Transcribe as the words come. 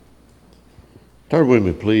Turn with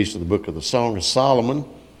me, please, to the book of the Song of Solomon.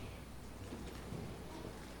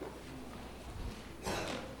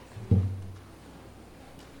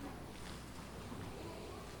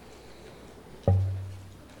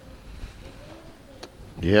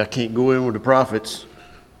 Yeah, I can't go in with the prophets.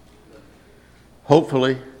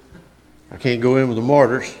 Hopefully, I can't go in with the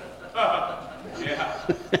martyrs.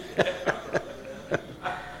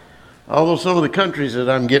 Although some of the countries that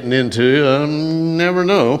I'm getting into, I never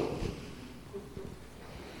know.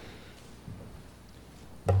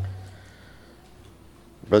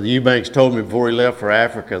 Brother Eubanks told me before he left for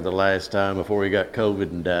Africa the last time, before he got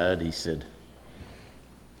COVID and died, he said,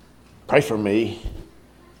 "Pray for me."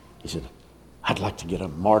 He said, "I'd like to get a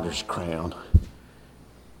martyr's crown."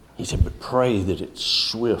 He said, "But pray that it's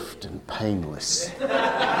swift and painless."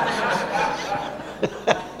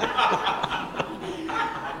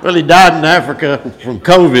 Well, he died in Africa from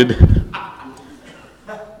COVID.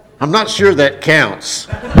 I'm not sure that counts.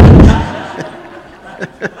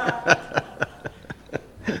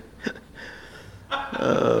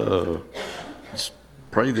 Just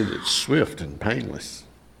pray that it's swift and painless.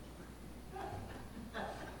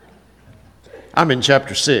 I'm in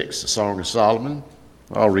chapter 6, the Song of Solomon.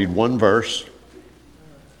 I'll read one verse.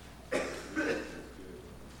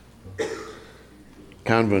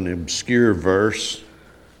 Kind of an obscure verse.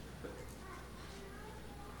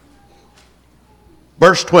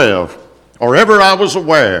 Verse 12, "Or ever I was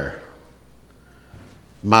aware,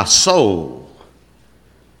 my soul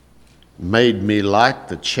made me like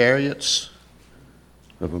the chariots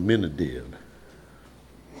of Amminadib."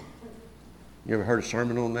 You ever heard a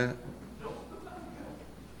sermon on that?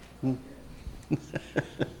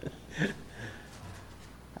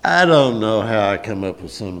 I don't know how I come up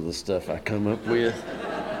with some of the stuff I come up with.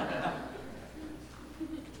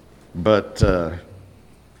 But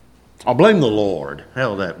I'll blame the Lord.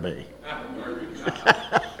 How'll that be?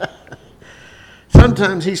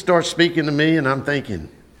 Sometimes he starts speaking to me and I'm thinking,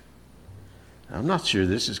 I'm not sure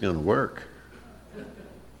this is going to work.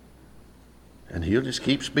 And he'll just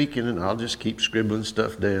keep speaking and I'll just keep scribbling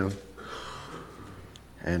stuff down.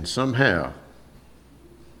 And somehow,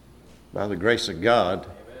 by the grace of God,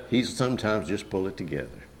 he'll sometimes just pull it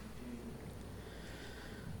together.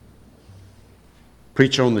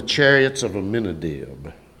 Preach on the chariots of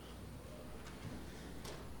Amminadib.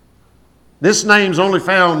 This name's only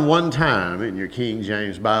found one time in your King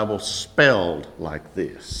James Bible spelled like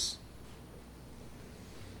this.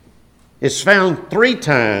 It's found 3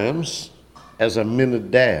 times as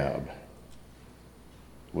Amminadab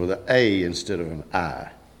with an A instead of an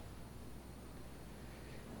I.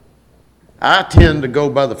 I tend to go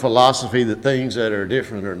by the philosophy that things that are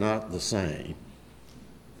different are not the same.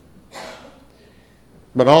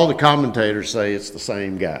 But all the commentators say it's the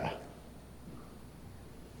same guy.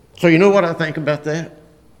 So you know what I think about that?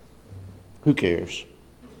 Who cares?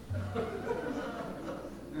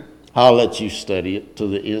 I'll let you study it to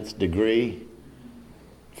the nth degree.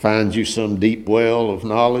 Find you some deep well of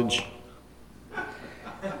knowledge.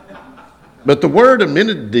 But the word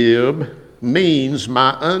Amminadib means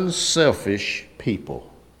my unselfish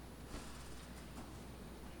people.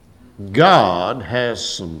 God has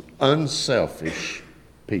some unselfish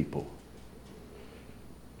people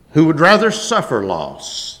who would rather suffer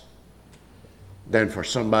loss than for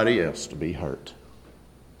somebody else to be hurt.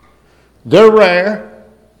 They're rare,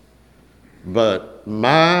 but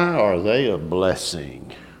my, are they a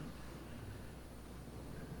blessing.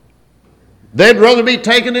 They'd rather be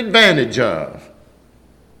taken advantage of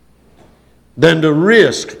than to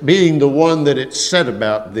risk being the one that it said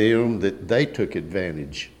about them that they took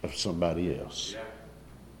advantage of somebody else.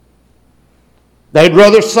 They'd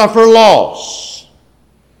rather suffer loss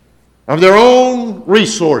of their own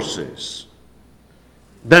resources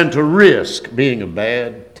than to risk being a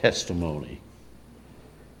bad testimony.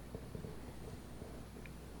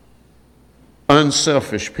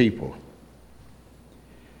 Unselfish people.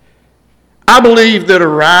 I believe that a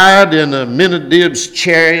ride in Amminadib's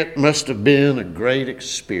chariot must have been a great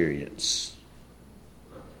experience.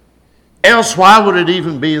 Else, why would it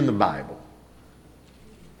even be in the Bible?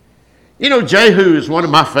 You know, Jehu is one of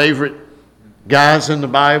my favorite guys in the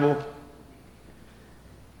Bible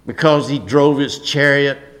because he drove his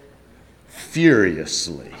chariot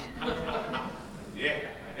furiously.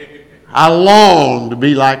 I long to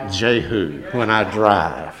be like Jehu when I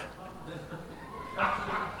drive.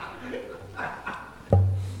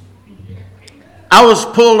 I was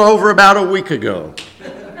pulled over about a week ago.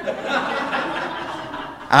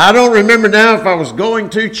 I don't remember now if I was going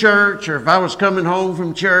to church or if I was coming home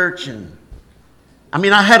from church. And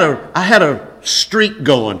I had a streak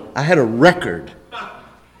going. I had a record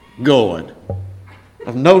going.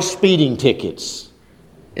 of no speeding tickets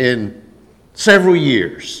in several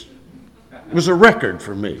years. It was a record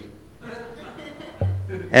for me.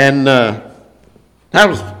 And I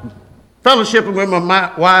was fellowshipping with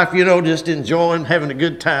my wife, just enjoying, having a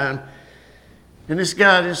good time. And this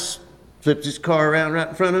guy just flips his car around right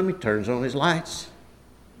in front of me, turns on his lights.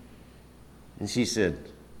 And she said,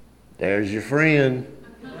 "There's your friend."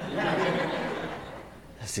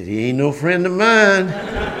 I said, "He ain't no friend of mine."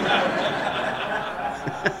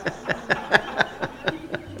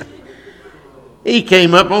 He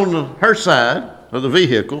came up on her side of the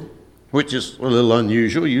vehicle, which is a little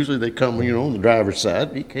unusual. Usually they come, on the driver's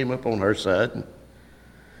side. He came up on her side and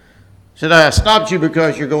said, "I stopped you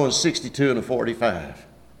because you're going 62 and a 45.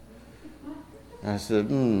 I said,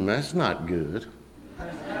 "That's not good."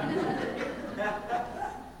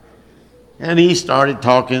 And he started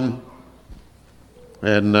talking.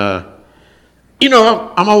 And, I'm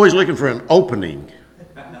always looking for an opening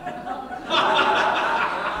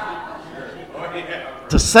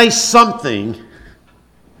to say something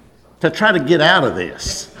to try to get out of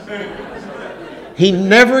this. He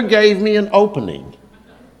never gave me an opening.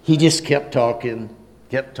 He just kept talking.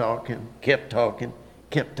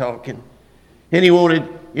 And he wanted,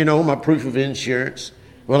 my proof of insurance.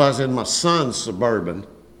 Well, I was in my son's Suburban.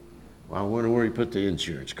 Well, I wonder where he put the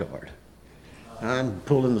insurance card. I'm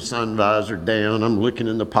pulling the sun visor down. I'm looking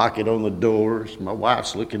in the pocket on the doors. My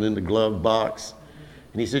wife's looking in the glove box.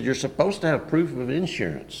 And he said, "You're supposed to have proof of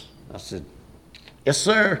insurance." I said, "Yes,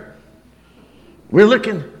 sir. We're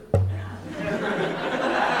looking."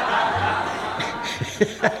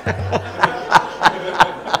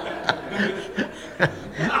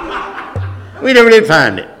 We never did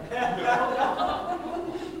find it.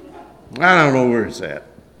 I don't know where it's at.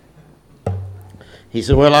 He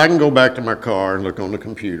said, "Well, I can go back to my car and look on the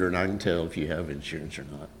computer and I can tell if you have insurance or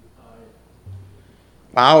not."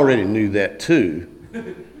 I already knew that too.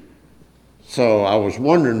 So I was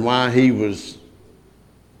wondering why he was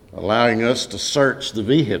allowing us to search the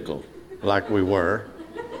vehicle like we were.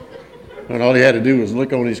 And all he had to do was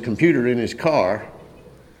look on his computer in his car.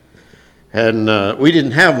 And we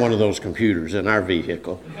didn't have one of those computers in our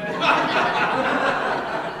vehicle.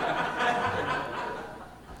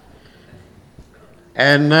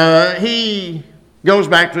 And he goes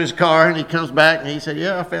back to his car and he comes back and he said,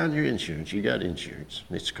 "Yeah, I found your insurance. You got insurance.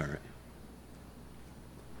 It's current."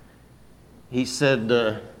 He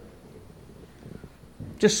said,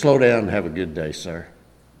 "Just slow down and have a good day, sir."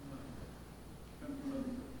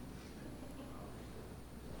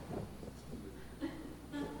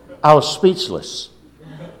 I was speechless.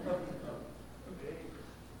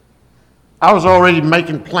 I was already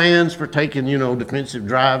making plans for taking, defensive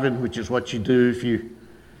driving, which is what you do if you,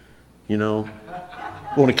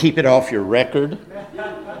 want to keep it off your record,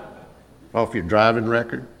 off your driving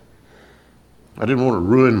record. I didn't want to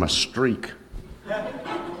ruin my streak.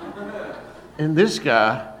 And this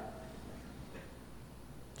guy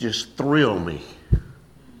just thrilled me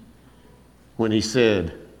when he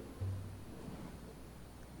said,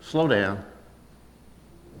 "Slow down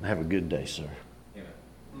and have a good day, sir."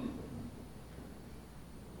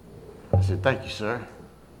 I said, "Thank you, sir.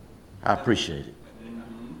 I appreciate it."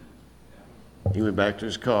 He went back to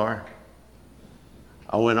his car.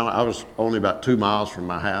 I was only about 2 miles from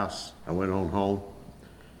my house. I went on home.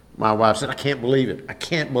 My wife said, "I can't believe it. I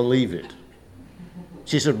can't believe it."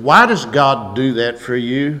 She said, "Why does God do that for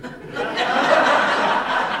you?"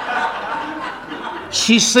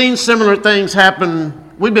 She's seen similar things happen.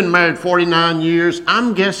 We've been married 49 years.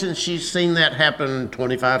 I'm guessing she's seen that happen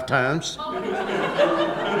 25 times.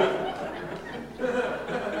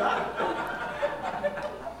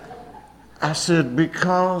 I said,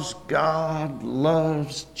 "Because God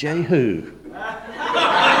loves Jehu."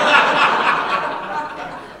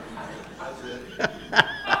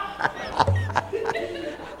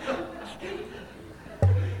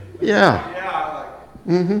 Yeah.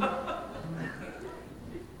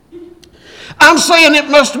 I'm saying it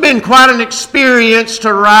must have been quite an experience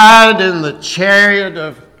to ride in the Chariot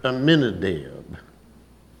of Amminadib.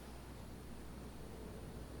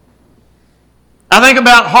 I think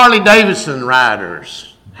about Harley Davidson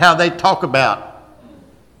riders, how they talk about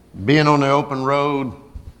being on the open road,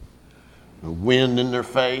 the wind in their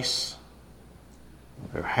face,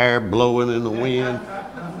 their hair blowing in the wind,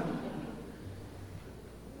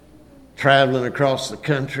 traveling across the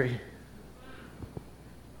country,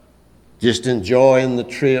 just enjoying the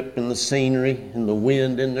trip and the scenery and the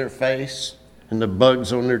wind in their face and the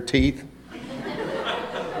bugs on their teeth.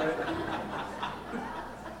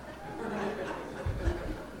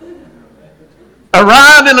 A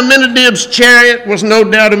ride in Amminadib's chariot was no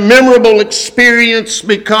doubt a memorable experience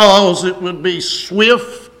because it would be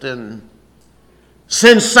swift and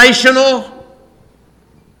sensational,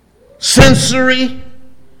 sensory,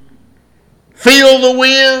 feel the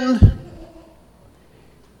wind,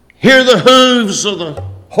 hear the hooves of the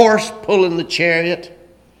horse pulling the chariot.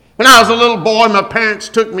 When I was a little boy, my parents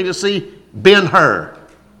took me to see Ben-Hur.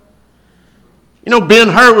 You know,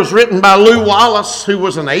 Ben-Hur was written by Lew Wallace, who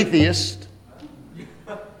was an atheist,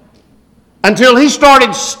 until he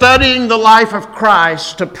started studying the life of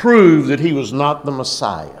Christ to prove that he was not the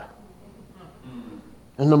Messiah.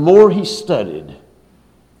 And the more he studied,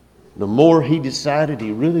 the more he decided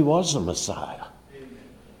he really was the Messiah.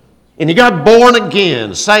 And he got born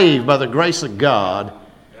again, saved by the grace of God,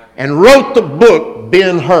 and wrote the book,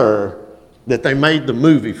 Ben-Hur, that they made the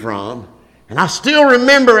movie from. And I still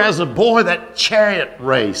remember as a boy that chariot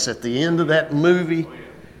race at the end of that movie.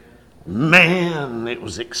 Man, it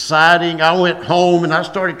was exciting. I went home and I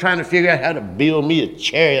started trying to figure out how to build me a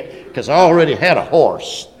chariot because I already had a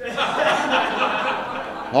horse.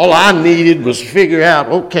 All I needed was figure out,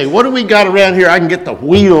 okay, what do we got around here I can get the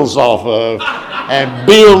wheels off of and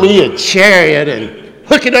build me a chariot and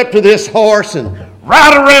hook it up to this horse and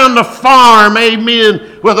ride around the farm,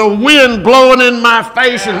 amen, with a wind blowing in my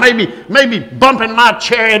face and maybe bumping my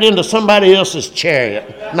chariot into somebody else's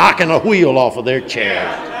chariot, knocking a wheel off of their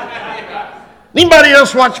chariot. Anybody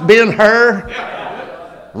else watch Ben-Hur?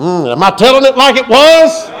 Am I telling it like it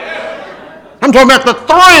was? I'm talking about the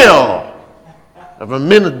thrill of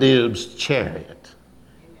Amminadib's chariot.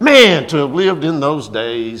 Man, to have lived in those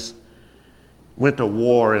days, went to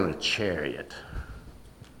war in a chariot.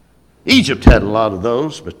 Egypt had a lot of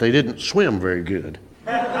those, but they didn't swim very good.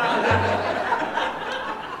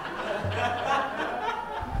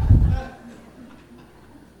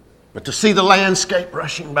 But to see the landscape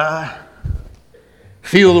rushing by,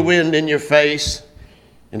 feel the wind in your face,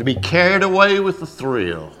 and to be carried away with the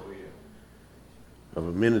thrill of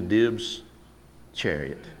Amminadib's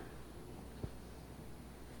chariot.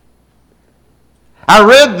 I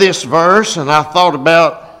read this verse and I thought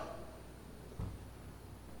about,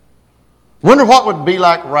 wonder what would be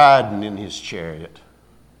like riding in his chariot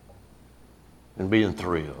and being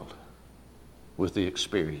thrilled with the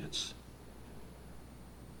experience.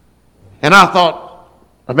 And I thought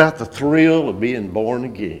about the thrill of being born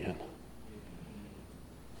again.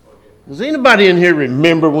 Does anybody in here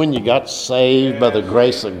remember when you got saved by the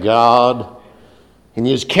grace of God and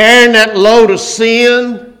you was carrying that load of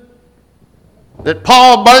sin that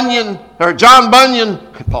John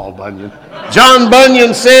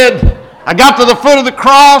Bunyan said, I got to the foot of the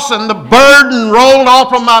cross and the burden rolled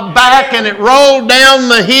off of my back and it rolled down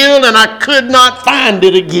the hill and I could not find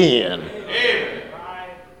it again.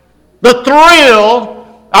 The thrill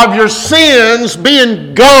of your sins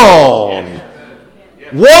being gone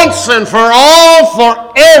once and for all,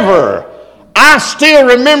 forever. I still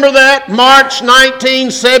remember that March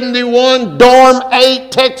 1971, Dorm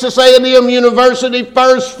 8, Texas A&M University,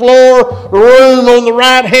 first floor, room on the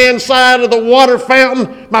right-hand side of the water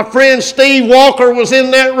fountain. My friend Steve Walker was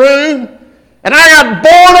in that room. And I got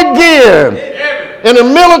born again in a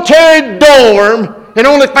military dorm and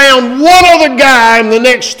only found one other guy in the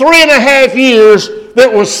next 3.5 years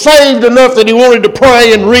that was saved enough that he wanted to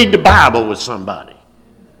pray and read the Bible with somebody.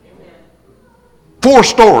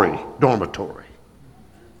 4-story dormitory.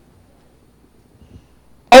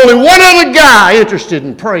 Only one other guy interested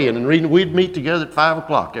in praying and reading. We'd meet together at 5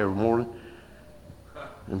 o'clock every morning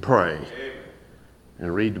and pray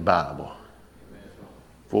and read the Bible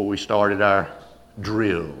before we started our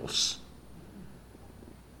drills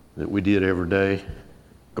that we did every day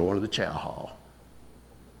going to the chow hall.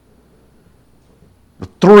 The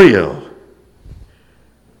thrill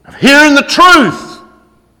of hearing the truth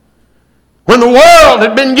when the world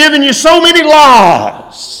had been giving you so many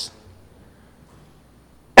lies,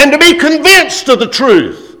 and to be convinced of the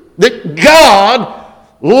truth that God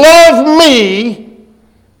loved me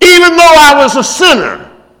even though I was a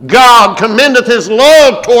sinner. God commendeth his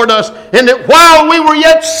love toward us, and that while we were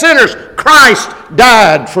yet sinners, Christ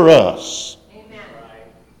died for us. Amen.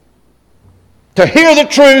 To hear the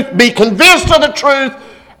truth, be convinced of the truth,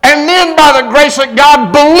 and then by the grace of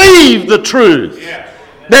God, believe the truth. Yeah.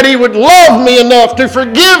 That he would love me enough to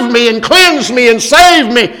forgive me and cleanse me and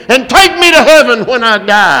save me and take me to heaven when I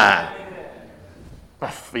die. I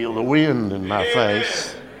feel the wind in my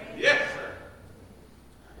face. Yes, sir.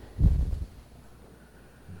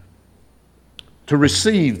 To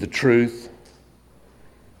receive the truth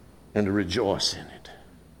and to rejoice in it.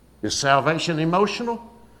 Is salvation emotional?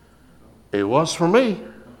 It was for me.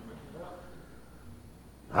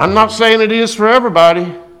 I'm not saying it is for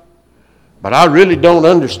everybody, but I really don't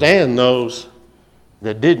understand those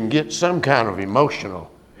that didn't get some kind of emotional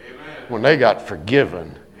when they got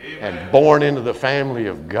forgiven and born into the family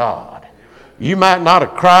of God. You might not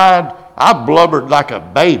have cried. I blubbered like a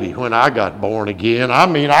baby when I got born again. I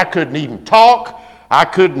mean, I couldn't even talk. I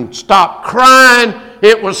couldn't stop crying.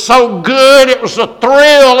 It was so good. It was a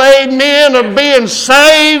thrill, amen, of being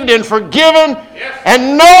saved and forgiven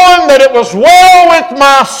and knowing that it was well with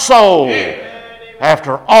my soul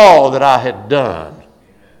after all that I had done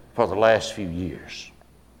for the last few years.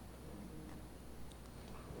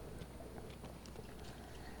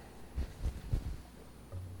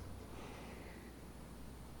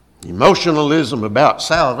 Emotionalism about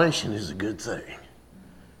salvation is a good thing.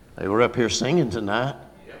 They were up here singing tonight.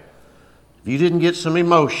 If you didn't get some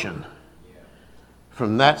emotion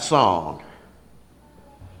from that song,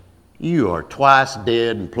 you are twice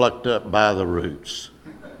dead and plucked up by the roots.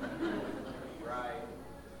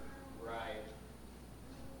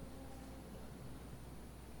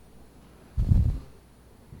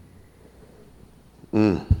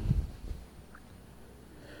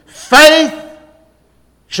 Faith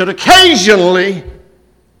should occasionally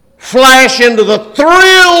flash into the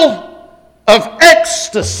thrill of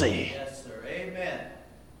ecstasy. Yes, sir. Amen.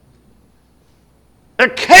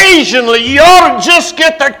 Occasionally, you ought to just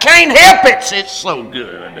get the can't help it. It's so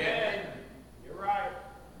good. You're right.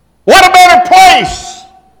 What a better place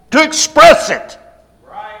to express it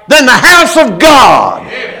than the house of God,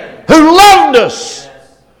 who loved us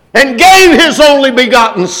and gave his only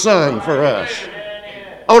begotten Son for us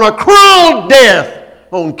on a cruel death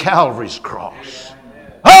on Calvary's cross.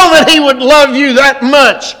 Oh, that he would love you that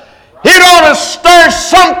much. It ought to stir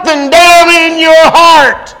something down in your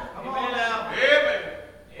heart. Come on now.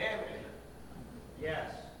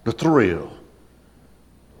 Yes. The thrill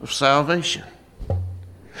of salvation.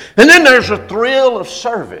 And then there's a thrill of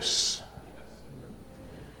service.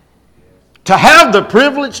 To have the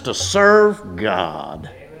privilege to serve God.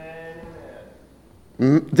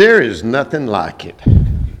 There is nothing like it.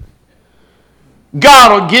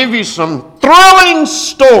 God will give you some thrilling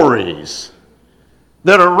stories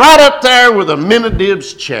that are right up there with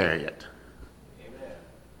Amminadib's chariot.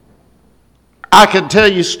 I could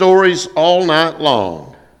tell you stories all night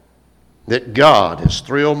long that God has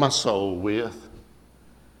thrilled my soul with.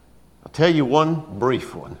 I'll tell you one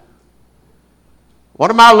brief one. One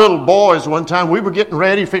of my little boys, one time, we were getting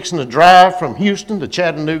ready, fixing to drive from Houston to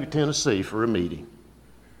Chattanooga, Tennessee for a meeting.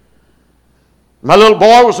 My little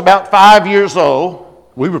boy was about 5 years old.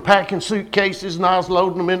 We were packing suitcases and I was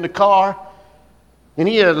loading them in the car. And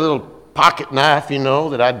he had a little pocket knife,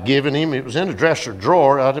 that I'd given him. It was in a dresser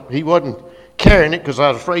drawer. He wasn't carrying it because I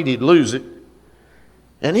was afraid he'd lose it.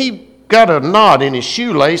 And he got a knot in his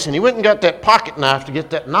shoelace and he went and got that pocket knife to get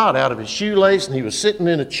that knot out of his shoelace. And he was sitting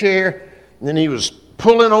in a chair and then he was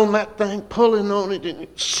pulling on that thing, pulling on it, and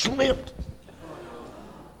it slipped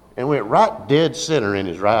and went right dead center in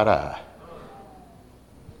his right eye.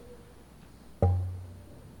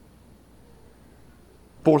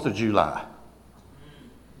 Fourth of July.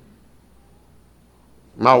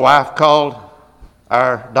 My wife called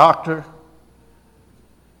our doctor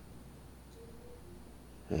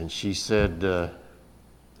and she said,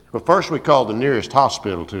 well, first we called the nearest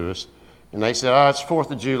hospital to us and they said, it's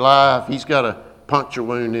 4th of July. If he's got a puncture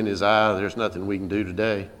wound in his eye, there's nothing we can do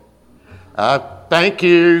today. Thank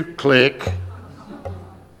you, click.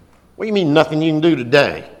 What do you mean nothing you can do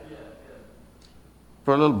today?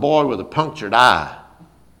 For a little boy with a punctured eye.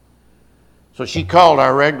 So she called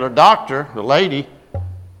our regular doctor, the lady,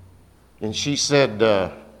 and she said,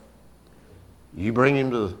 you bring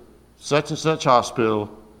him to such and such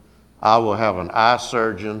hospital, I will have an eye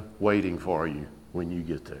surgeon waiting for you when you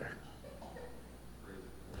get there.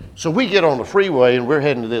 So we get on the freeway and we're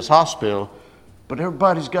heading to this hospital, but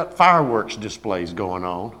everybody's got fireworks displays going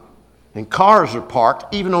on, and cars are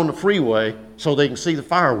parked even on the freeway so they can see the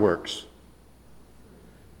fireworks.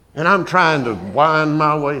 And I'm trying to wind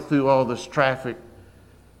my way through all this traffic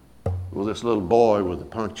with this little boy with a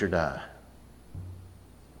punctured eye.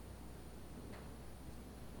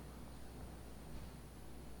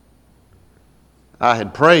 I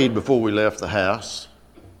had prayed before we left the house,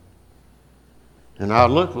 and I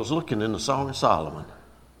was looking in the Song of Solomon.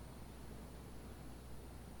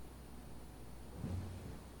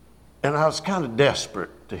 And I was kind of desperate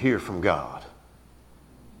to hear from God.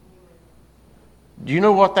 Do you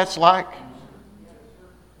know what that's like?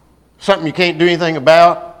 Something you can't do anything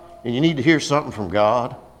about, and you need to hear something from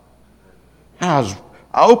God. I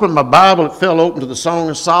opened my Bible, it fell open to the Song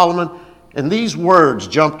of Solomon, and these words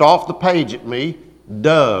jumped off the page at me: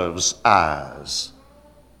 dove's eyes.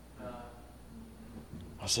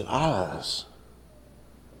 I said, eyes,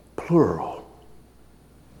 plural.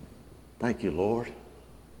 Thank you, Lord.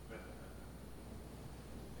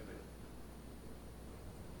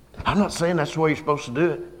 I'm not saying that's the way you're supposed to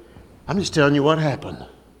do it. I'm just telling you what happened.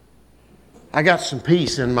 I got some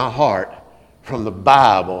peace in my heart from the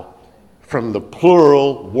Bible, from the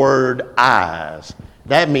plural word eyes.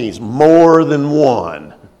 That means more than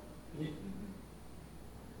one.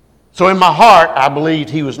 So in my heart, I believed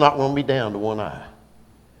he was not going to be down to one eye.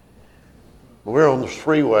 We're on the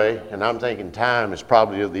freeway, and I'm thinking time is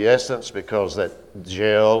probably of the essence because that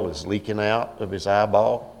gel is leaking out of his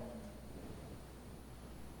eyeball,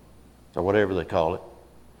 or whatever they call it.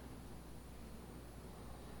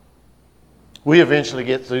 We eventually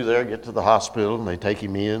get through there, get to the hospital, and they take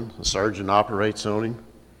him in. The surgeon operates on him.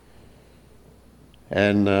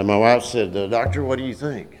 And my wife said, Doctor, what do you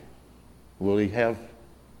think? Will he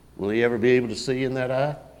ever be able to see in that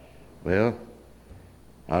eye? Well,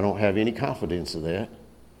 I don't have any confidence of that,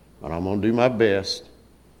 but I'm going to do my best.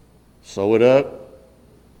 Sew it up,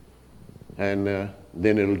 and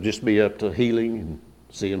then it'll just be up to healing and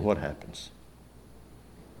seeing what happens.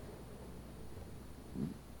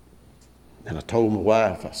 And I told my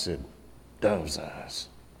wife, I said, dove's eyes.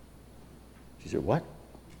 She said, what?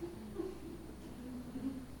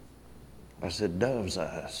 I said, dove's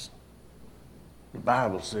eyes. The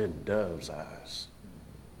Bible said dove's eyes.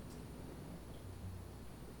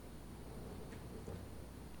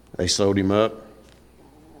 They sewed him up.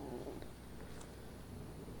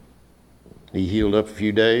 He healed up a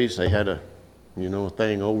few days. They had a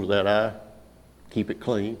thing over that eye, keep it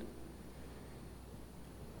clean.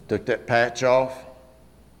 Took that patch off.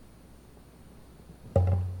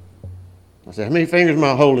 I said, how many fingers am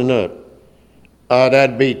I holding up?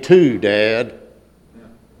 That'd be 2, Dad.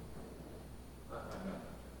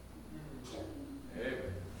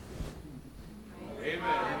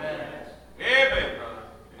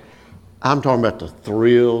 I'm talking about the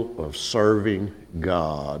thrill of serving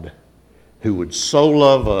God, who would so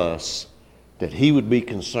love us that he would be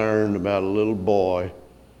concerned about a little boy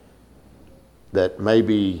that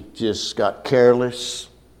maybe just got careless,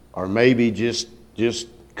 or maybe just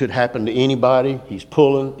could happen to anybody. He's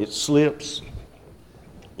pulling, it slips,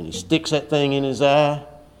 and he sticks that thing in his eye.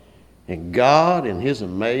 And God, in his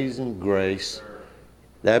amazing grace,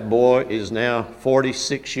 that boy is now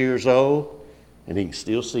 46 years old, and he can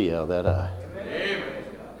still see out of that eye. Amen.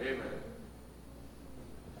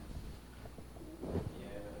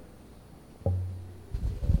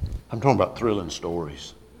 I'm talking about thrilling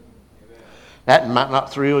stories. That might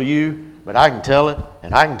not thrill you, but I can tell it,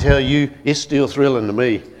 and I can tell you it's still thrilling to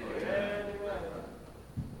me.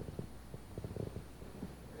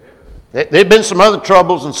 There have been some other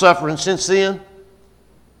troubles and suffering since then,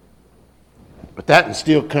 but that one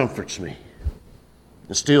still comforts me.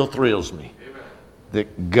 It still thrills me.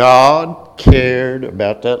 That God cared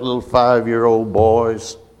about that little 5-year-old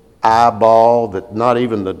boy's eyeball, that not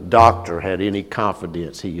even the doctor had any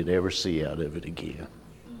confidence he could ever see out of it again.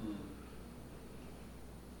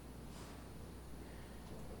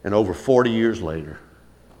 And over 40 years later,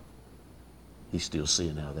 he's still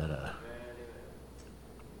seeing out of that eye.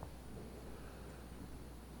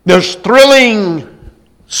 There's thrilling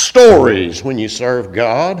stories when you serve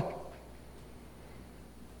God.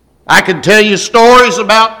 I could tell you stories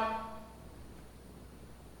about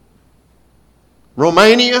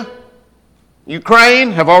Romania,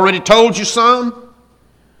 Ukraine. Have already told you some.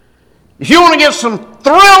 If you want to get some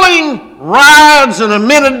thrilling rides in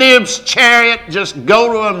Amminadib's chariot, just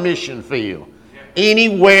go to a mission field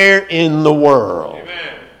anywhere in the world.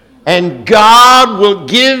 Amen. And God will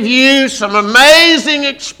give you some amazing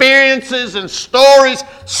experiences and stories.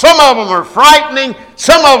 Some of them are frightening.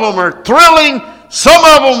 Some of them are thrilling. Some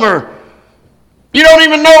of them are, you don't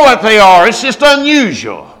even know what they are. It's just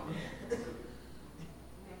unusual.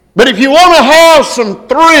 But if you want to have some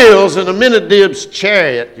thrills in Amminadib's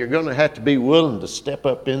chariot, you're going to have to be willing to step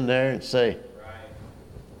up in there and say,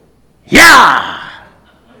 yeah!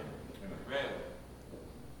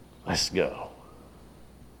 Let's go.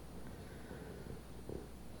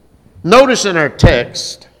 Notice in our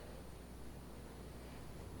text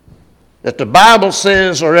that the Bible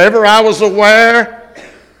says, or ever I was aware,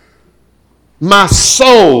 my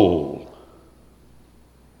soul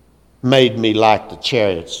made me like the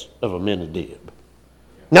chariots of Amminadib.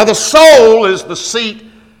 Now the soul is the seat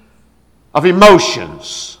of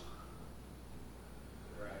emotions.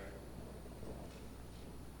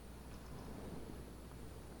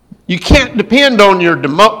 You can't depend on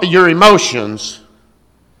your emotions,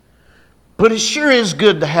 but it sure is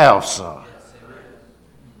good to have some.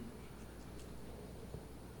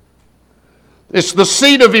 It's the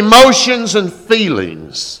seat of emotions and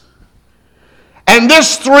feelings. And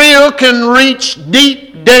this thrill can reach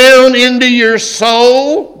deep down into your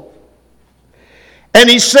soul. And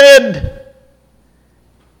he said,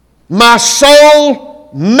 my soul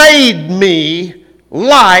made me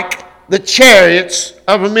like the chariots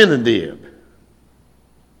of Amminadib.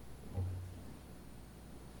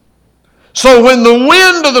 So when the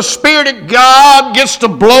wind of the Spirit of God gets to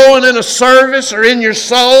blowing in a service or in your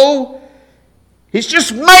soul, He's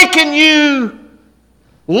just making you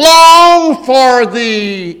long for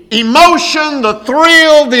the emotion, the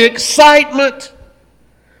thrill, the excitement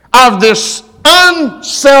of this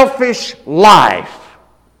unselfish life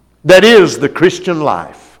that is the Christian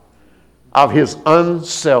life of His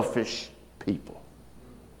unselfish people.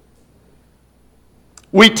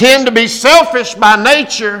 We tend to be selfish by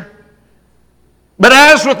nature, but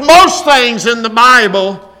as with most things in the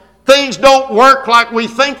Bible, things don't work like we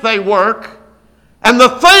think they work. And the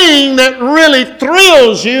thing that really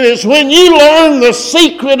thrills you is when you learn the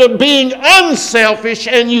secret of being unselfish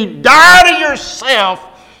and you die to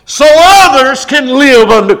yourself so others can live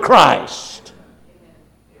unto Christ.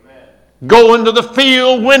 Amen. Going to the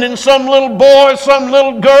field, winning some little boy, some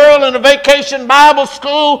little girl in a vacation Bible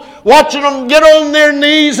school, watching them get on their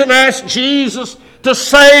knees and ask Jesus to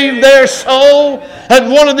save their soul,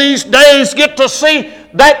 and one of these days get to see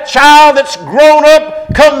that child that's grown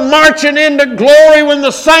up come marching into glory when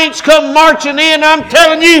the saints come marching in. I'm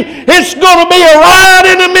telling you, it's going to be a ride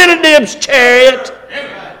in Amminadib's chariot.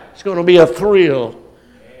 It's going to be a thrill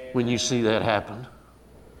when you see that happen.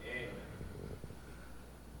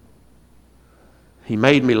 He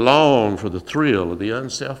made me long for the thrill of the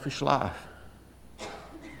unselfish life.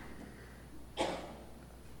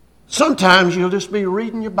 Sometimes you'll just be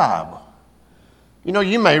reading your Bible. You know,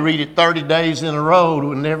 you may read it 30 days in a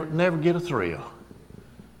row and never get a thrill.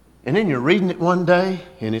 And then you're reading it one day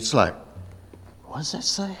and it's like, what does that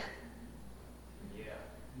say? Yeah.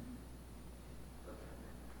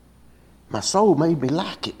 My soul made me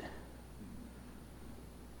like it.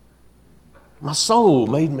 My soul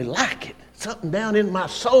made me like it. Something down in my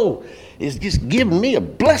soul is just giving me a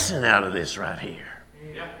blessing out of this right here.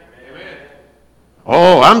 Yeah. Amen.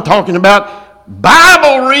 Oh, I'm talking about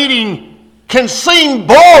Bible reading can seem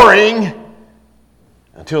boring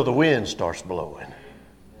until the wind starts blowing.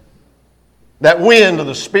 That wind of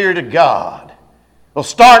the Spirit of God will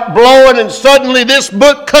start blowing, and suddenly this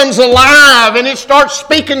book comes alive and it starts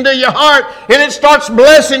speaking to your heart and it starts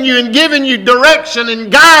blessing you and giving you direction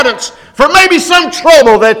and guidance for maybe some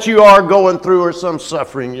trouble that you are going through or some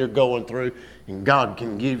suffering you're going through. And God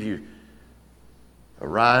can give you a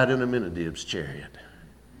ride in Amminadib's chariot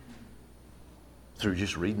through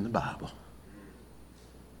just reading the Bible.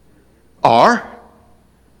 Or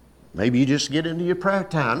maybe you just get into your prayer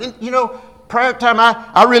time. And you know, prayer time,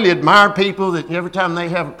 I really admire people that every time they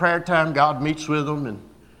have a prayer time, God meets with them and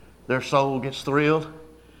their soul gets thrilled.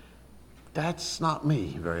 That's not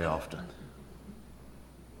me very often.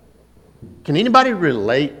 Can anybody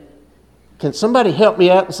relate? Can somebody help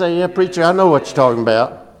me out and say, yeah, preacher, I know what you're talking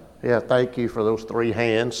about. Yeah, thank you for those 3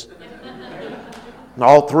 hands. And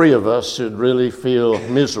all 3 of us should really feel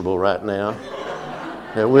miserable right now.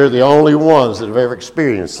 That we're the only ones that have ever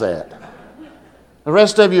experienced that. The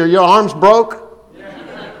rest of you, are your arms broke?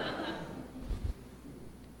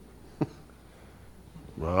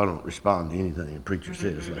 Well, I don't respond to anything a preacher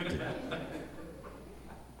says like that.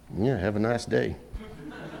 Yeah, have a nice day.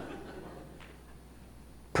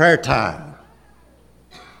 Prayer time.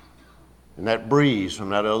 And that breeze from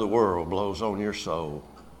that other world blows on your soul.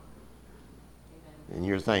 And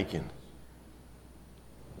you're thinking,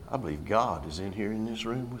 I believe God is in here in this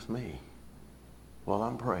room with me while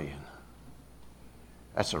I'm praying.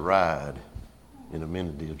 That's a ride in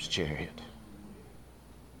Amminadib's chariot.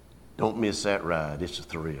 Don't miss that ride. It's a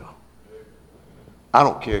thrill. I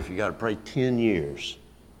don't care if you got to pray 10 years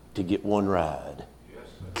to get one ride.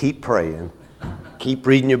 Keep praying. Keep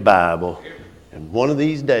reading your Bible. And one of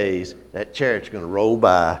these days, that chariot's going to roll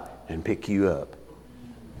by and pick you up.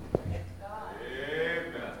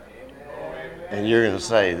 And you're going to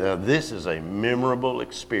say, this is a memorable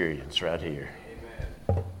experience right here.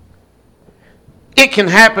 Amen. It can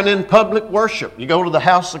happen in public worship. You go to the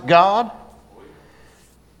house of God.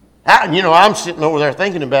 I'm sitting over there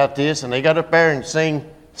thinking about this, and they got up there and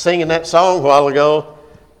singing that song a while ago.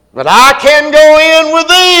 But I can go in with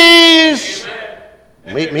these.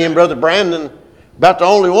 Amen. Me and Brother Brandon, about the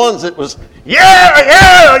only ones that was, we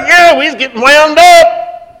was getting wound up.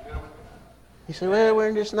 He said, well,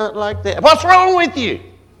 we're just not like that. What's wrong with you?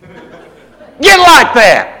 Get like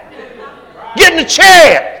that. Get in the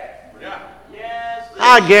chariot.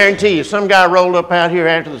 I guarantee you, some guy rolled up out here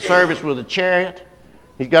after the service with a chariot.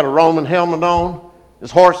 He's got a Roman helmet on.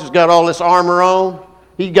 His horse has got all this armor on.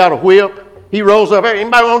 He's got a whip. He rolls up.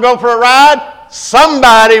 Anybody want to go for a ride?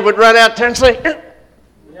 Somebody would run out there and say,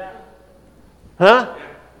 huh?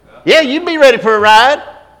 Yeah, you'd be ready for a ride.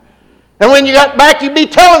 And when you got back, you'd be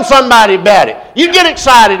telling somebody about it. You'd get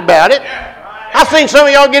excited about it. I think some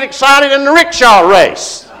of y'all get excited in the rickshaw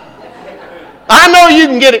race. I know you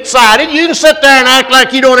can get excited. You can sit there and act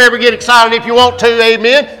like you don't ever get excited if you want to,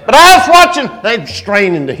 amen. But I was watching, they were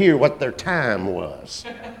straining to hear what their time was.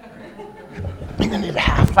 And then they'd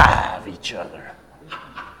high five each other.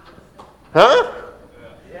 Huh?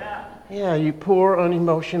 Yeah, you poor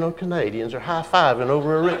unemotional Canadians are high fiving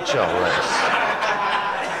over a rickshaw race.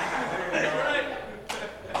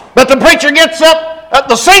 But the preacher gets up,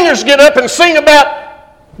 the singers get up and sing about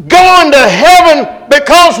going to heaven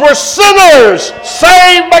because we're sinners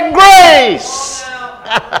saved by grace.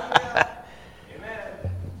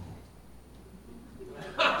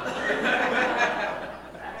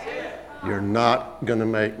 You're not going to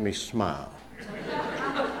make me smile.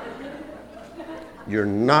 You're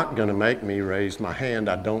not going to make me raise my hand.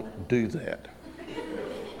 I don't do that.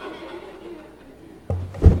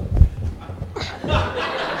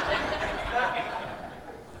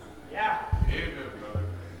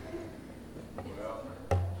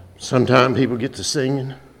 Sometimes people get to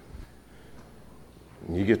singing,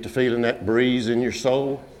 and you get to feeling that breeze in your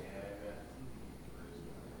soul,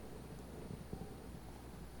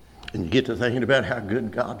 and you get to thinking about how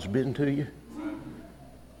good God's been to you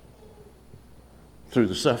through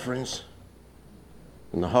the sufferings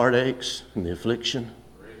and the heartaches and the affliction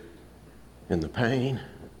and the pain.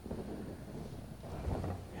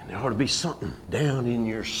 And there ought to be something down in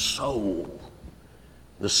your soul,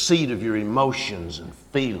 the seat of your emotions and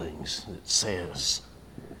feelings, that says,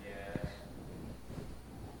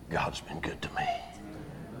 God's been good to me.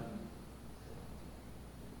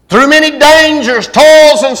 Through many dangers,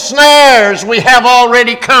 toils, and snares we have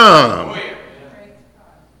already come.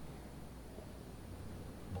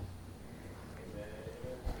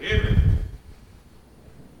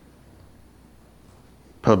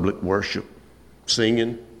 Public worship,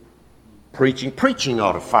 singing, preaching. Preaching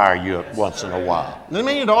ought to fire you up once in a while. I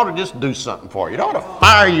mean, it ought to just do something for you. It ought to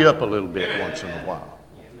fire you up a little bit once in a while.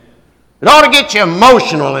 It ought to get you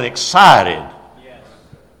emotional and excited.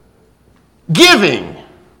 Giving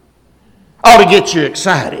ought to get you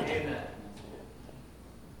excited.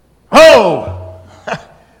 Oh,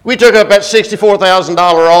 we took up that $64,000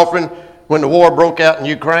 offering when the war broke out in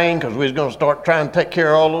Ukraine because we was going to start trying to take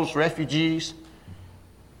care of all those refugees.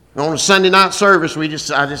 On a Sunday night service,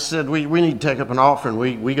 I just said we need to take up an offering.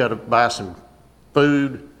 We got to buy some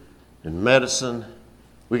food and medicine.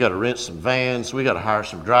 We got to rent some vans. We got to hire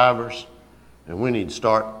some drivers, and we need to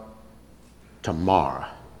start tomorrow.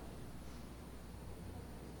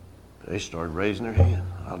 They started raising their hand.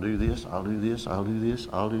 I'll do this. I'll do this. I'll do this.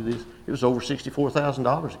 I'll do this. It was over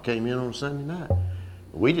 $64,000 that came in on a Sunday night.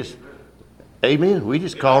 We just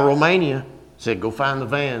called Romania. Said, go find the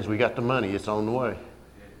vans. We got the money. It's on the way.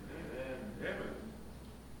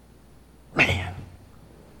 Man,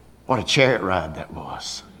 what a chariot ride that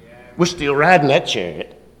was. We're still riding that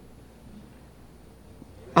chariot.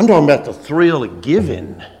 I'm talking about the thrill of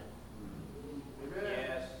giving.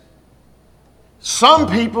 Some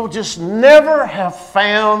people just never have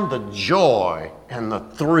found the joy and the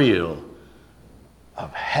thrill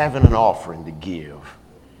of having an offering to give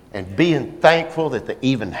and being thankful that they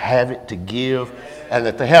even have it to give and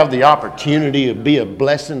that they have the opportunity to be a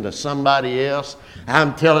blessing to somebody else.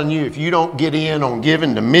 I'm telling you, if you don't get in on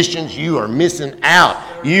giving to missions, you are missing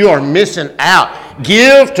out. You are missing out.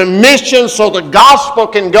 Give to missions so the gospel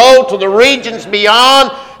can go to the regions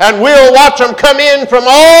beyond, and we'll watch them come in from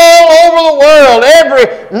all over the world, every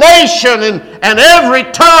nation and every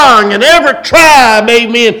tongue and every tribe,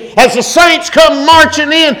 amen, as the saints come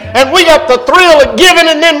marching in, and we got the thrill of giving,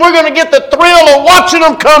 and then we're going to get the thrill of watching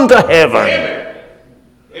them come to heaven. Amen.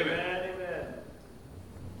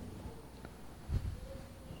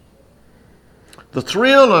 The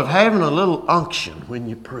thrill of having a little unction when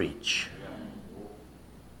you preach.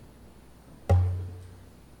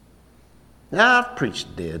 Now, I've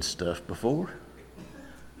preached dead stuff before.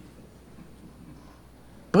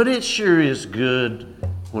 But it sure is good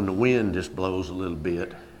when the wind just blows a little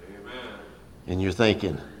bit. Amen. And you're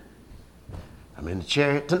thinking, I'm in the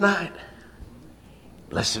chariot tonight.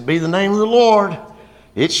 Blessed be the name of the Lord.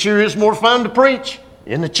 It sure is more fun to preach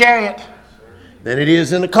in the chariot than it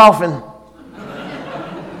is in the coffin.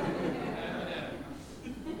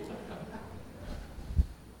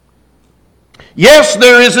 Yes,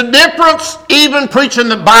 there is a difference even preaching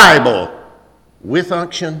the Bible with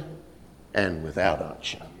unction and without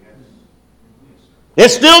unction.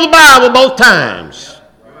 It's still the Bible both times,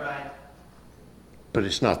 but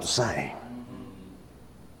it's not the same.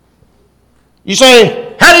 You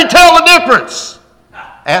say, how do you tell the difference?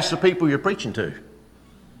 Ask the people you're preaching to.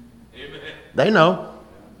 They know.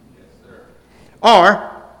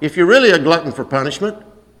 Or, if you're really a glutton for punishment,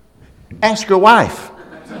 ask your wife.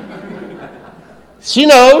 She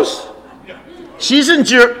knows. She's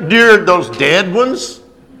endured those dead ones.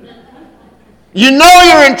 You know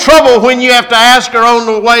you're in trouble when you have to ask her on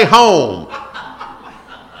the way home.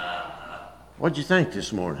 What'd you think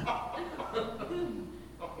this morning?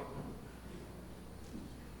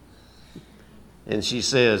 And she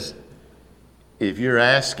says, if you're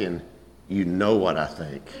asking, you know what I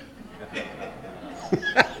think.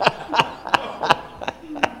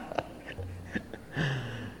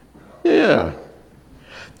 Yeah.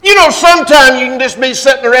 You know, sometimes you can just be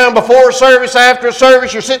sitting around before a service, after a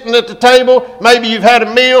service, you're sitting at the table, maybe you've had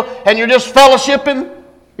a meal, and you're just fellowshipping.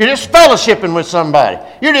 You're just fellowshipping with somebody.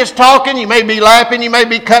 You're just talking, you may be laughing, you may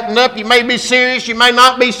be cutting up, you may be serious, you may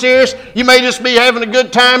not be serious, you may just be having a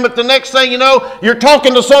good time, but the next thing you know, you're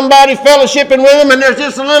talking to somebody, fellowshipping with them, and there's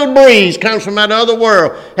just a little breeze comes from that other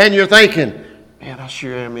world, and you're thinking, man, I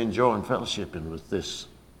sure am enjoying fellowshipping with this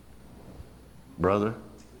brother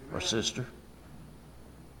or sister.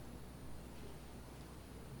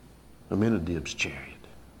 Amminadib's chariot.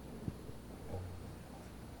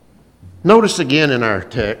 Notice again in our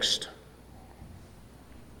text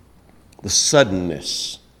the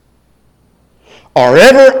suddenness. Or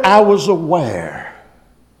ever I was aware.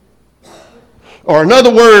 Or in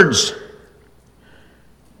other words,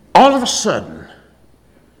 all of a sudden,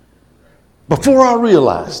 before I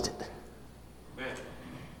realized it,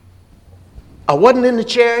 I wasn't in the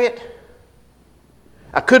chariot.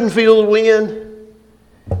 I couldn't feel the wind.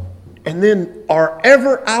 And then, or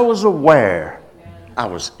ever I was aware, I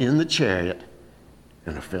was in the chariot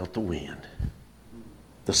and I felt the wind.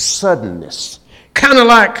 The suddenness. Kind of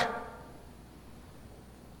like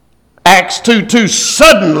Acts 2:2.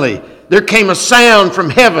 Suddenly there came a sound from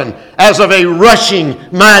heaven as of a rushing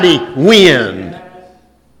mighty wind.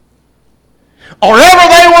 Or ever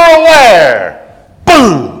they were aware,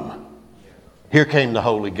 boom, here came the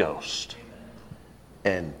Holy Ghost.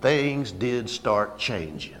 And things did start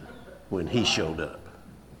changing when he showed up.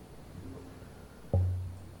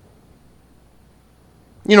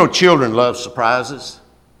 You know, children love surprises.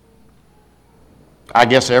 I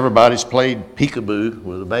guess everybody's played peekaboo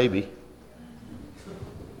with a baby.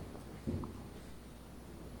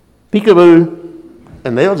 Peekaboo,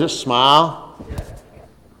 and they'll just smile.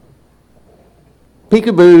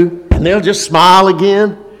 Peekaboo, and they'll just smile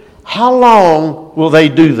again. How long will they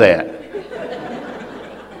do that?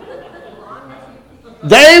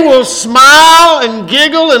 They will smile and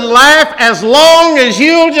giggle and laugh as long as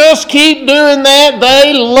you'll just keep doing that.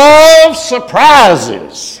 They love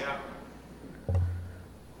surprises.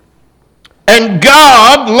 And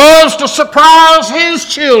God loves to surprise His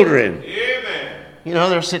children. Amen. You know,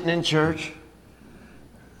 they're sitting in church.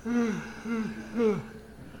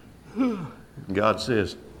 God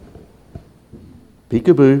says,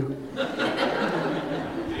 peekaboo.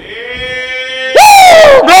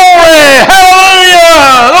 Glory! Hallelujah!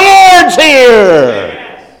 The Lord's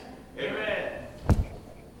here! Yes. Amen.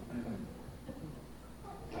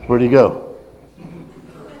 Where'd he go?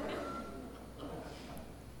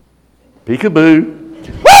 Peekaboo!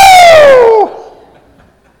 Woo!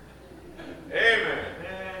 Amen.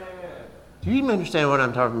 Do you even understand what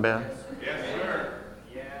I'm talking about? Yes, sir.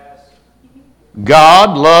 Yes.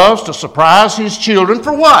 God loves to surprise His children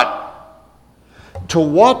for what? To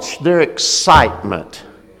watch their excitement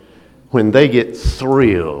when they get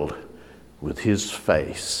thrilled with His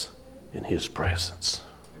face and His presence.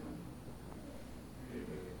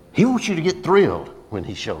 He wants you to get thrilled when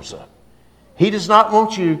He shows up. He does not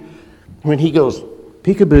want you, when He goes,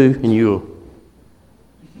 peekaboo, and you'll...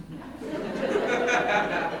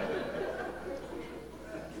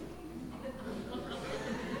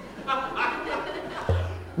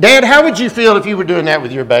 Dad, how would you feel if you were doing that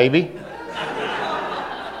with your baby?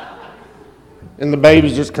 And the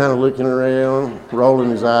baby's just kind of looking around, rolling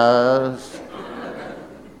his eyes.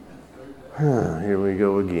 Here we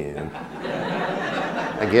go again.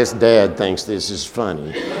 I guess Dad thinks this is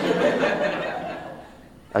funny.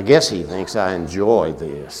 I guess he thinks I enjoy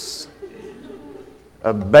this.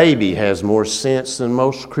 A baby has more sense than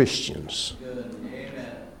most Christians.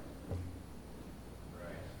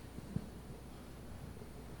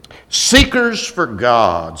 Seekers for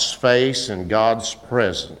God's face and God's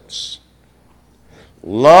presence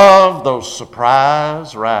Love those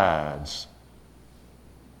surprise rides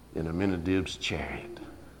in Amminadib's chariot.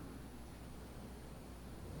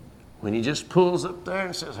 When he just pulls up there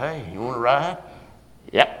and says, hey, you want to ride?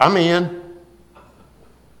 Yep, I'm in. Amen.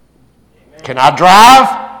 Can I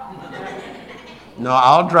drive? No,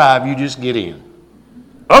 I'll drive. You just get in.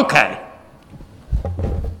 Okay.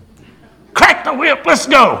 Crack the whip. Let's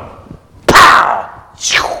go. Pow!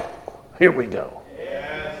 Here we go.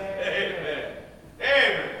 Yes. Amen.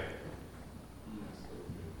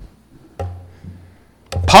 Amen.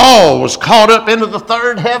 Paul was caught up into the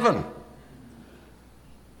third heaven.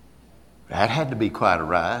 That had to be quite a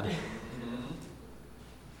ride.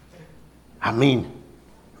 I mean,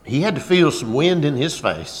 he had to feel some wind in his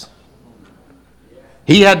face.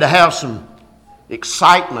 He had to have some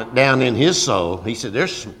excitement down in his soul. He said,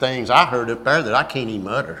 there's some things I heard up there that I can't even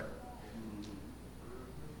utter.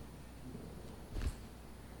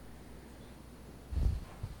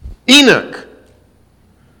 Enoch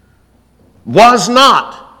was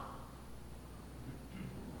not.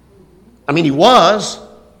 I mean, he was,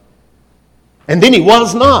 and then he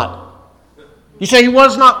was not. You say he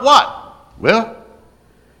was not what? Well,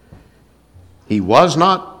 he was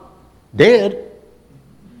not dead.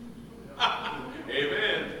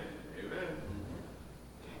 Amen. Amen.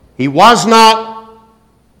 He was not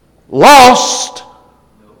lost.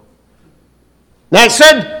 Now it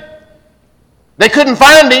said they couldn't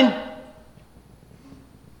find him,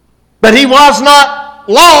 but he was not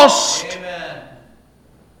lost. Amen.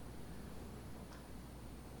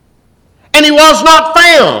 And he was not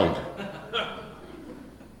found.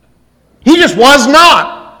 He just was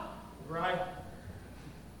not. Right.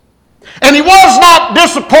 And he was not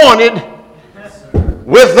disappointed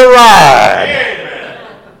with the ride.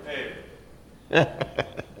 Amen.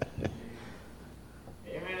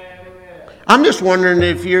 Amen. I'm just wondering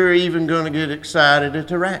if you're even going to get excited at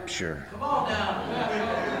the rapture. Come on now.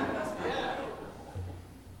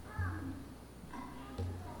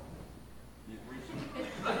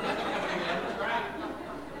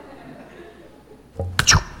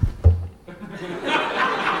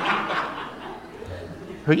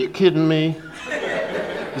 Are you kidding me?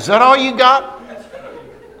 Is that all you got?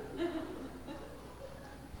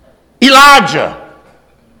 Elijah,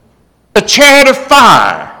 a chariot of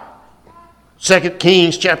fire. 2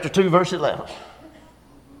 Kings chapter 2, verse 11.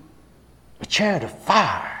 A chariot of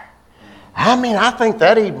fire. I mean, I think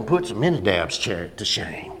that even puts Amminadab's chariot to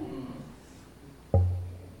shame.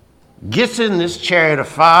 Gets in this chariot of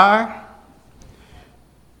fire,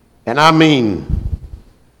 and I mean,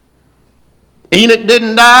 Enoch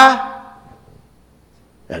didn't die,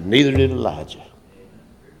 and neither did Elijah.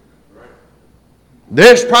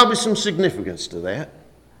 There's probably some significance to that,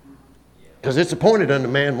 because it's appointed unto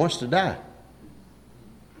man once to die.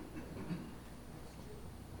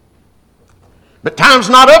 But time's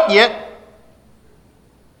not up yet.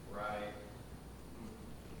 Right.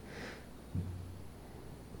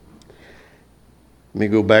 Let me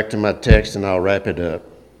go back to my text and I'll wrap it up.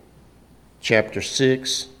 Chapter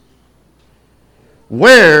 6.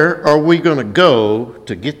 Where are we going to go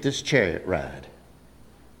to get this chariot ride?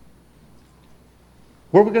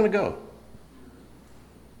 Where are we going to go?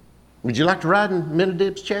 Would you like to ride in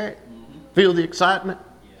Amminadib's chariot? Feel the excitement?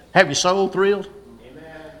 Have your soul thrilled?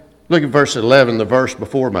 Look at verse 11, the verse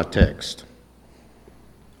before my text.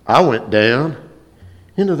 I went down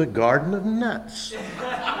into the garden of nuts.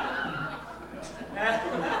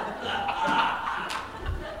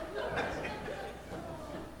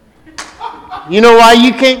 You know why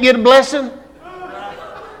you can't get a blessing?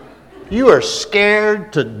 You are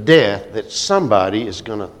scared to death that somebody is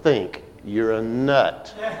going to think you're a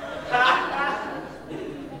nut.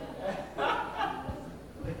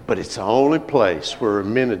 But it's the only place where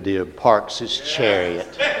Amminadib parks his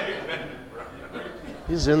chariot.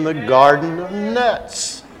 He's in the garden of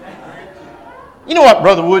nuts. You know what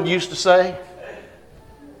Brother Wood used to say?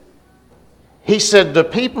 He said the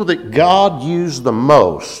people that God used the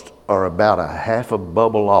most are about a half a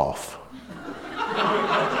bubble off.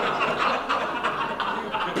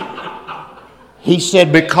 He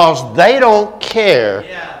said because they don't care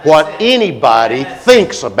what anybody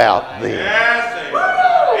thinks about them.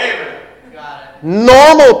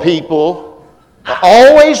 Normal people are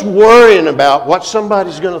always worrying about what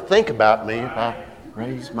somebody's going to think about me if I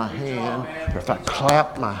raise my hand, or if I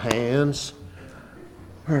clap my hands,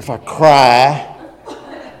 or if I cry,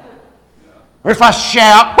 or if I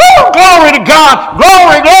shout, "Woo! Glory to God!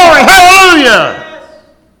 Glory, glory, hallelujah!"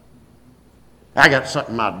 I got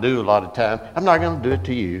something I do a lot of times. I'm not going to do it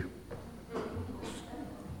to you.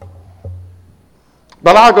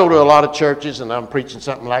 But I'll go to a lot of churches and I'm preaching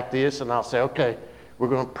something like this and I'll say, okay, we're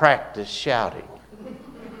going to practice shouting.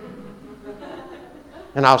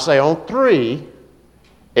 And I'll say on 3,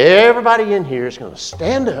 everybody in here is going to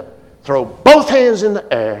stand up, throw both hands in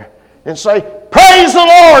the air, and say, praise the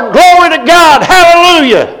Lord, glory to God,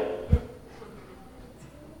 hallelujah.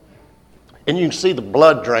 And you can see the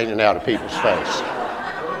blood draining out of people's face.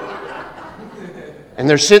 And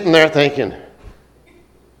they're sitting there thinking,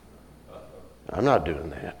 I'm not doing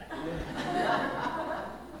that.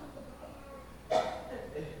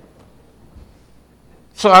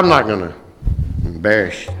 So I'm not going to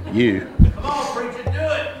embarrass you. Come on, preacher, do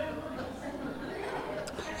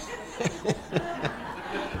it.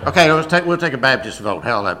 Okay, we'll take a Baptist vote.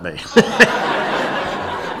 How'll that be?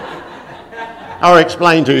 I'll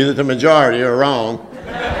explain to you that the majority are wrong.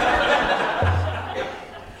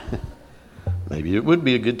 Maybe it would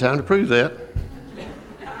be a good time to prove that.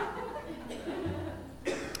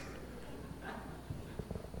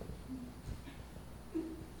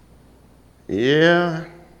 Yeah.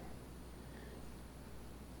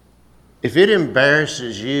 If it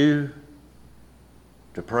embarrasses you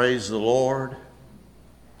to praise the Lord,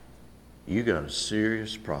 you got a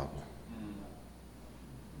serious problem.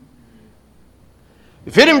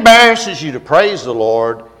 If it embarrasses you to praise the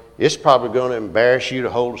Lord, it's probably going to embarrass you to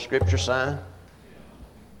hold a scripture sign.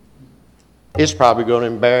 It's probably going to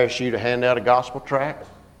embarrass you to hand out a gospel tract.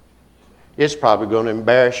 It's probably going to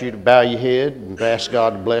embarrass you to bow your head and ask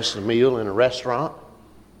God to bless the meal in a restaurant.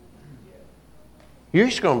 You're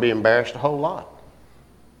just going to be embarrassed a whole lot.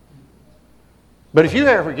 But if you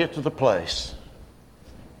ever get to the place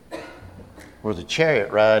where the chariot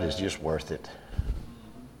ride is just worth it,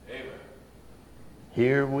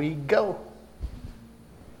 here we go.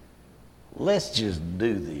 Let's just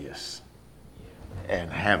do this and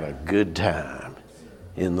have a good time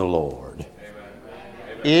in the Lord.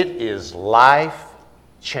 It is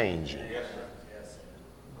life-changing.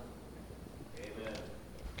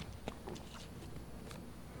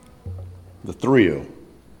 The thrill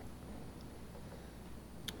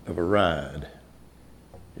of a ride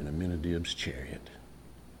in Amminadib's chariot.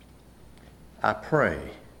 I pray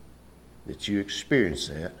that you experience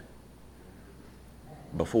that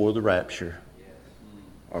before the rapture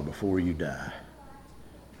or before you die.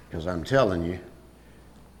 Because I'm telling you,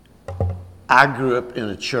 I grew up in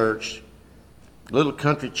a church, little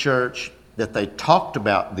country church, that they talked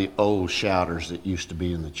about the old shouters that used to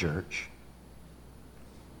be in the church.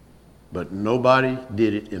 But nobody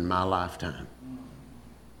did it in my lifetime.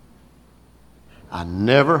 I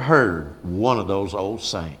never heard one of those old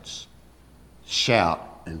saints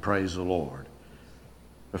shout and praise the Lord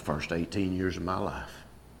the first 18 years of my life.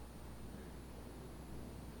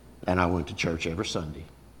 And I went to church every Sunday,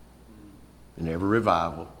 and every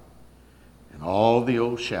revival, and all the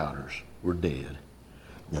old shouters were dead.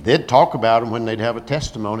 Now, they'd talk about them when they'd have a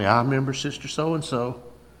testimony. I remember Sister So-and-so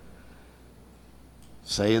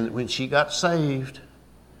saying that when she got saved,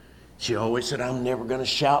 she always said, I'm never going to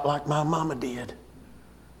shout like my mama did.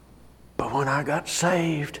 But when I got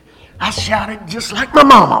saved, I shouted just like my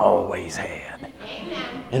mama always had.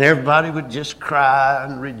 Amen. And everybody would just cry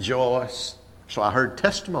and rejoice. So I heard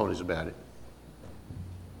testimonies about it.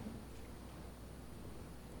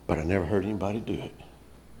 But I never heard anybody do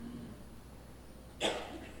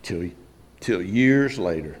it. Till years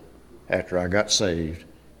later, after I got saved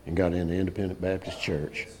and got in the Independent Baptist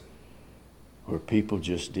Church, where people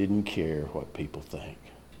just didn't care what people think.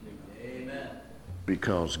 Amen.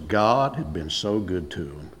 Because God had been so good to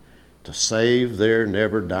them to save their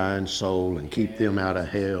never-dying soul and keep them out of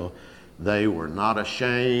hell. They were not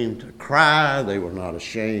ashamed to cry. They were not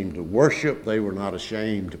ashamed to worship. They were not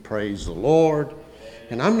ashamed to praise the Lord.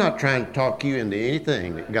 And I'm not trying to talk you into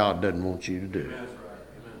anything that God doesn't want you to do.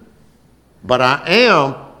 But I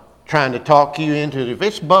am trying to talk you into it. If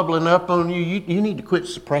it's bubbling up on you, you need to quit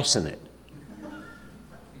suppressing it.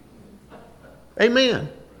 Amen.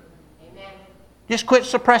 Amen. Just quit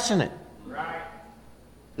suppressing it. Right.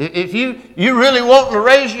 If you really want to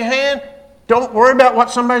raise your hand, don't worry about what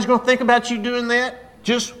somebody's going to think about you doing that.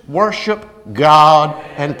 Just worship God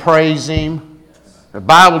and praise Him. The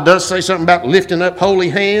Bible does say something about lifting up holy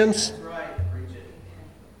hands. That's right. Preach it.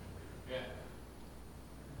 Yeah.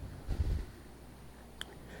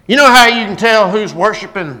 You know how you can tell who's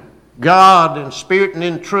worshiping God in spirit and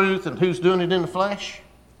in truth and who's doing it in the flesh?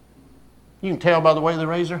 You can tell by the way they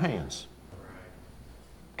raise their hands.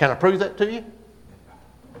 Can I prove that to you?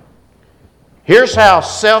 Here's how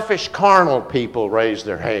selfish, carnal people raise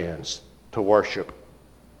their hands to worship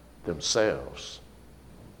themselves.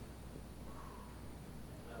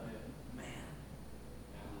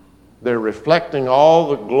 They're reflecting all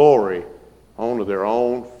the glory onto their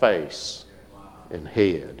own face and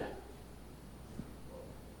head.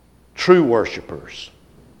 True worshipers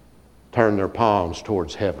turn their palms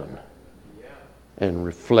towards heaven and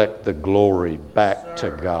reflect the glory back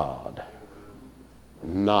to God,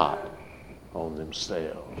 not on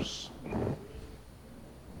themselves.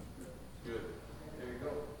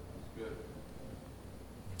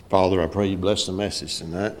 Father, I pray you bless the message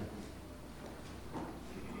tonight.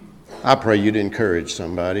 I pray you'd encourage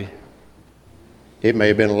somebody. It may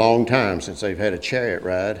have been a long time since they've had a chariot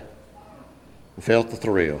ride and felt the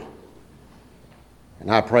thrill.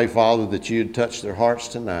 And I pray, Father, that you'd touch their hearts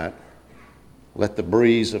tonight. Let the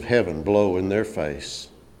breeze of heaven blow in their face.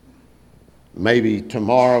 Maybe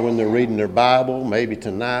tomorrow when they're reading their Bible, maybe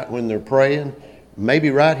tonight when they're praying, maybe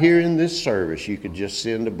right here in this service you could just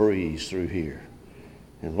send a breeze through here.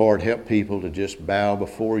 And Lord, help people to just bow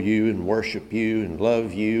before you and worship you and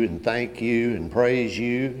love you and thank you and praise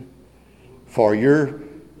you for your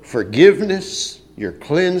forgiveness, your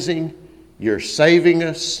cleansing, your saving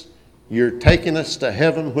us, your taking us to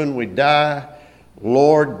heaven when we die.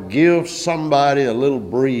 Lord, give somebody a little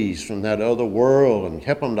breeze from that other world and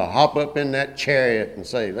help them to hop up in that chariot and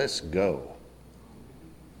say, let's go.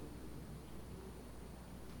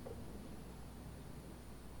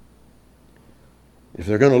 If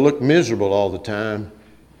they're going to look miserable all the time,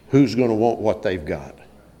 who's going to want what they've got?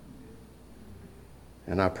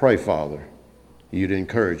 And I pray, Father, you'd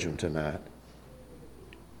encourage them tonight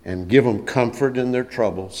and give them comfort in their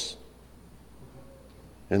troubles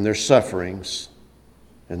and their sufferings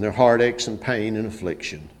and their heartaches and pain and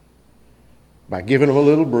affliction by giving them a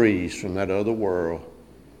little breeze from that other world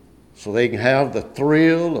so they can have the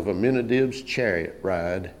thrill of Amminadib's chariot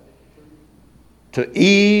ride to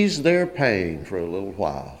ease their pain for a little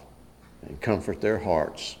while and comfort their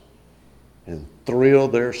hearts and thrill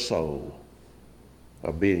their soul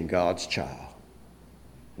of being God's child.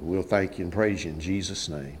 And we'll thank you and praise you in Jesus'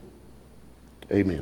 name. Amen.